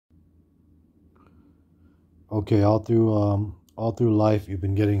Okay, all through life, you've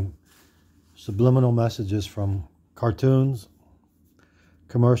been getting subliminal messages from cartoons,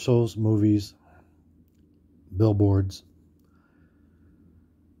 commercials, movies, billboards.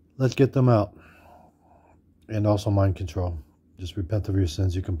 Let's get them out. And also mind control. Just repent of your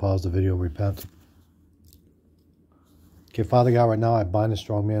sins. You can pause the video, repent. Okay, Father God, right now I bind the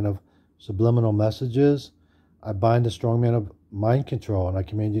strong man of subliminal messages. I bind the strong man of mind control, and I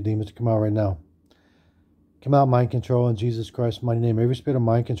command you demons to come out right now. Come out, mind control, in Jesus Christ's mighty name. Every spirit of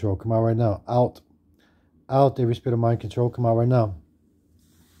mind control, come out right now. Out. Out, every spirit of mind control, come out right now.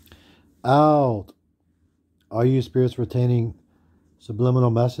 Out. All you spirits retaining subliminal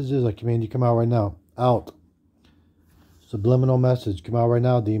messages, I command you come out right now. Out. Subliminal message, come out right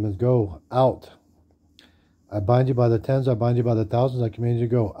now, demons. Go. Out. I bind you by the tens, I bind you by the thousands, I command you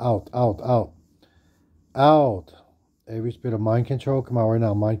to go. Out, out, out. Out. Every spirit of mind control, come out right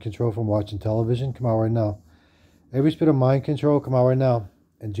now. Mind control from watching television, come out right now. Every spirit of mind control, come out right now.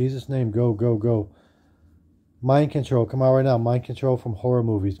 In Jesus' name, go, go, go. Mind control, come out right now. Mind control from horror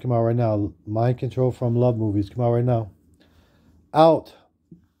movies, come out right now. Mind control from love movies, come out right now. Out.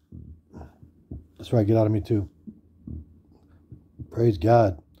 That's right, get out of me too. Praise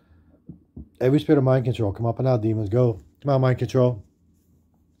God. Every spirit of mind control, come up and out, demons, go. Come out, mind control.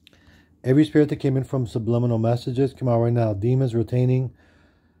 Every spirit that came in from subliminal messages, come out right now. Demons retaining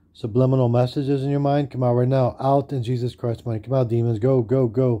subliminal messages in your mind, come out right now. Out in Jesus Christ's mind. Come out, demons. Go, go,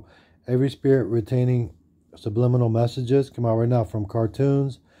 go. Every spirit retaining subliminal messages, come out right now. From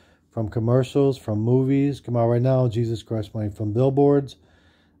cartoons, from commercials, from movies, come out right now. Jesus Christ's mind. From billboards,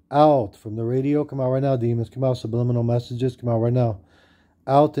 out. From the radio, come out right now, demons. Come out, subliminal messages, come out right now.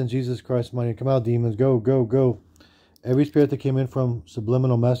 Out in Jesus Christ's mind. Come out, demons. Go, go, go. Every spirit that came in from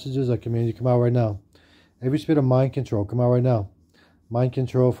subliminal messages, I command you come out right now. Every spirit of mind control, come out right now. Mind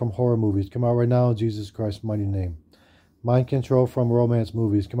control from horror movies, come out right now in Jesus Christ's mighty name. Mind control from romance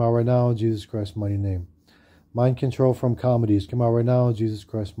movies, come out right now in Jesus Christ's mighty name. Mind control from comedies, come out right now in Jesus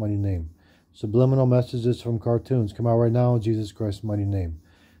Christ's mighty name. Subliminal messages from cartoons, come out right now in Jesus Christ's mighty name.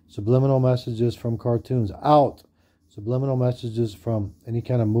 Subliminal messages from cartoons, out. Subliminal messages from any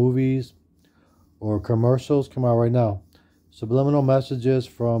kind of movies or commercials, come out right now. Subliminal messages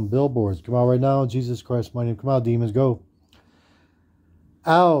from billboards, come out right now in Jesus Christ's mighty name. Come out, demons, go.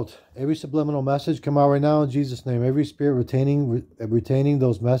 Out. Every subliminal message, come out right now in Jesus' name. Every spirit retaining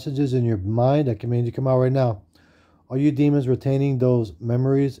those messages in your mind, I command you come out right now. All you demons retaining those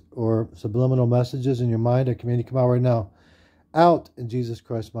memories or subliminal messages in your mind, I command you come out right now. Out in Jesus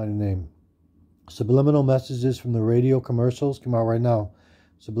Christ's mighty name. Subliminal messages from the radio commercials, come out right now.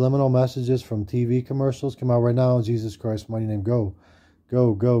 Subliminal messages from TV commercials, come out right now in Jesus Christ's mighty name. Go,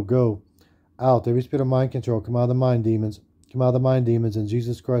 go, go, go. Out. Every spirit of mind control, come out of the mind, demons. Come out of the mind, demons, in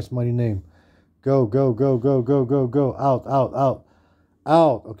Jesus Christ's mighty name. Go, go, go, go, go, go, go. Out, out, out,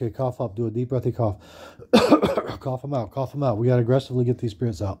 out. Okay, cough up. Do a deep breathy cough. Cough them out, cough them out. We got to aggressively get these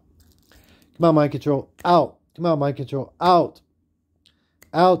spirits out. Come out, mind control. Out. Come out, mind control. Out.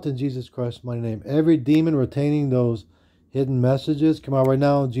 Out in Jesus Christ's mighty name. Every demon retaining those hidden messages, come out right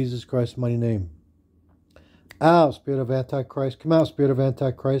now in Jesus Christ's mighty name. Out, spirit of Antichrist. Come out, spirit of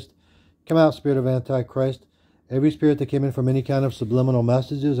Antichrist. Come out, spirit of Antichrist. Every spirit that came in from any kind of subliminal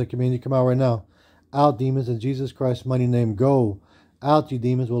messages, I command you come out right now. Out, demons, in Jesus Christ's mighty name. Go. Out, you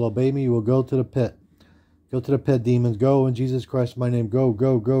demons will obey me. You will go to the pit. Go to the pit, demons. Go in Jesus Christ's mighty name. Go,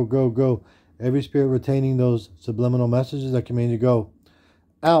 go, go, go, go. Every spirit retaining those subliminal messages, I command you go.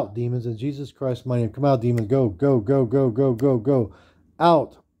 Out, demons, in Jesus Christ's mighty name. Come out, demons. Go, go, go, go, go, go, go.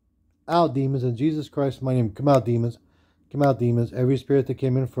 Out. Out, demons, in Jesus Christ's mighty name. Come out, demons. Come out, demons. Every spirit that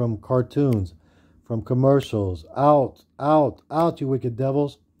came in from cartoons, from commercials. Out, out, out, you wicked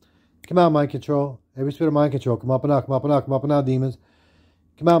devils. Come out, mind control. Every spirit of mind control. Come up and out, come up and out, come up and out, demons.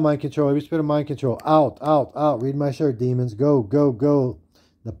 Come out, mind control. Every spirit of mind control. Out, out, out. Read my shirt, demons. Go, go, go.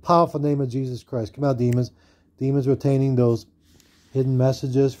 In the powerful name of Jesus Christ. Come out, demons. Demons retaining those hidden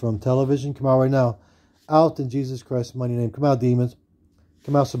messages from television, come out right now. Out in Jesus Christ's mighty name. Come out, demons.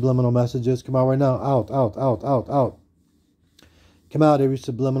 Come out, subliminal messages. Come out right now. Out, out, out, out, out. Come out, every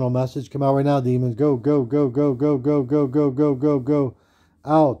subliminal message. Come out right now, demons. Go, go, go, go, go, go, go, go, go, go, go.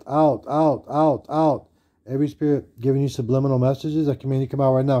 Out, out, out, out, out. Every spirit giving you subliminal messages, I command you come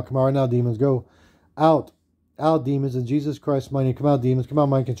out right now. Come out right now, demons. Go. Out, out, demons, in Jesus Christ's mighty name. Come out, demons. Come out,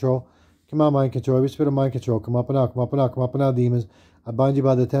 mind control. Come out, mind control. Every spirit of mind control. Come up and out. Come up and out. Come up and out, demons. I bind you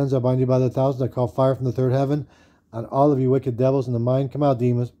by the tens. I bind you by the thousands. I call fire from the third heaven on all of you wicked devils in the mind. Come out,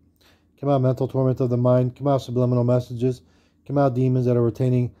 demons. Come out, mental torment of the mind. Come out, subliminal messages. Come out, demons that are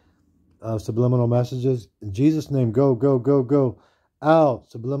retaining subliminal messages. In Jesus' name, go, go, go, go. Out.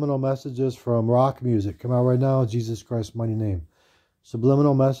 Subliminal messages from rock music, come out right now in Jesus Christ's mighty name.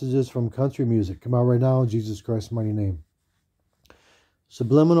 Subliminal messages from country music, come out right now in Jesus Christ's mighty name.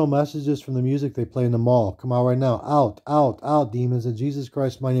 Subliminal messages from the music they play in the mall, come out right now. Out, out, out, demons, in Jesus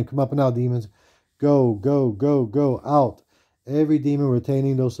Christ's mighty name. Come up and out, demons. Go, go, go, go, out. Every demon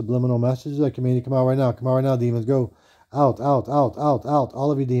retaining those subliminal messages, I command you, come out right now. Come out right now, demons. Go. Out, out, out, out, out.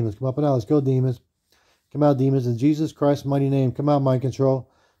 All of you demons, come up and out. Let's go, demons. Come out, demons, in Jesus Christ's mighty name. Come out, mind control.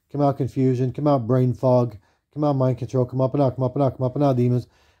 Come out, confusion. Come out, brain fog. Come out, mind control. Come up and out, come up and out, come up and out, demons.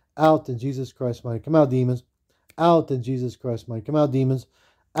 Out in Jesus Christ's mighty. Come out, demons. Out in Jesus Christ's mighty. Come out, demons.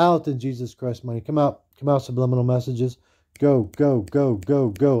 Out in Jesus Christ's mighty. Come out, subliminal messages. Go, go, go, go,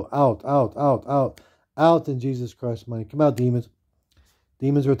 go. Out, out, out, out. Out in Jesus Christ's mighty. Come out, demons.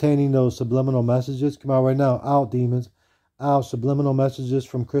 Demons retaining those subliminal messages. Come out right now. Out, demons. Out. Subliminal messages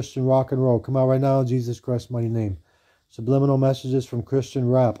from Christian rock and roll. Come out right now in Jesus Christ's mighty name. Subliminal messages from Christian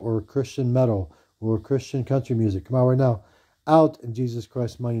rap or Christian metal or Christian country music. Come out right now. Out in Jesus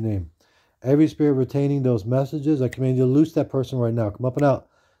Christ's mighty name. Every spirit retaining those messages, I command you to loose that person right now. Come up and out.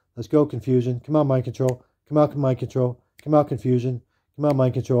 Let's go, confusion. Come out, mind control. Come out, mind control. Come out, confusion. Come out,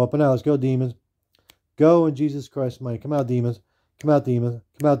 mind control. Up and out. Let's go, demons. Go in Jesus Christ's mighty. Come out, demons. Come out, demons.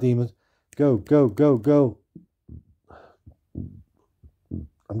 Come out, demons. Go, go, go, go.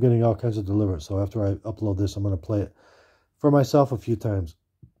 I'm getting all kinds of deliverance, so after I upload this, I'm going to play it for myself a few times.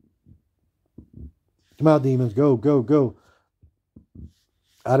 Come out, demons. Go, go, go.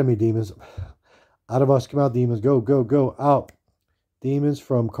 Out of me, demons. Out of us. Come out, demons. Go, go, go. Out. Demons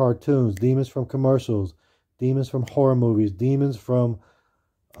from cartoons. Demons from commercials. Demons from horror movies. Demons from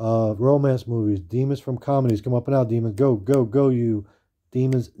romance movies. Demons from comedies. Come up and out, demons. Go, go, go, you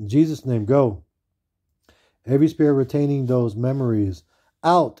demons. In Jesus' name, go. Every spirit retaining those memories,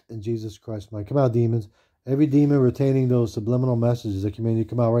 out in Jesus Christ's name. Come out, demons. Every demon retaining those subliminal messages, I command you to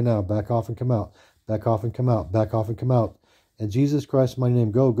come out right now. Back off and come out. Back off and come out. Back off and come out. In Jesus Christ's mighty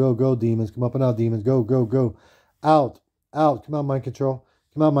name, go, go, go, demons. Come up and out, demons. Go, go, go. Out, out. Come out, mind control.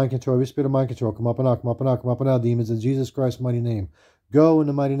 Come out, mind control. Every spirit of mind control, come up and out, come up and out, come up and out, demons. In Jesus Christ's mighty name. Go in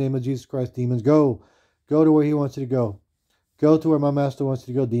the mighty name of Jesus Christ, demons. Go. Go to where he wants you to go. Go to where my master wants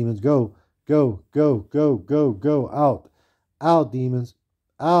you to go, demons. Go. Go, go, go, go, go. Out. Out, demons.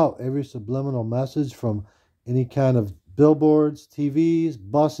 Out. Every subliminal message from any kind of billboards, TVs,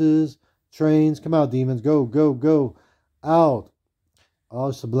 buses, trains. Come out, demons. Go, go, go. Out.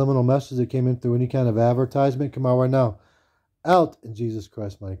 All subliminal messages that came in through any kind of advertisement. Come out right now. Out in Jesus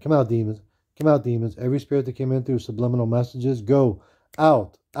Christ's name. Come out, demons. Come out, demons. Every spirit that came in through subliminal messages. Go.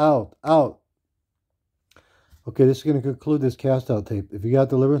 Out. Out. Out. Okay, this is going to conclude this cast out tape. If you got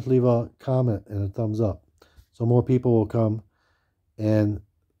deliverance, leave a comment and a thumbs up, so more people will come and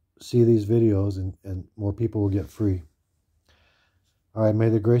see these videos, and more people will get free. All right, may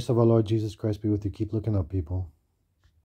the grace of our Lord Jesus Christ be with you. Keep looking up, people.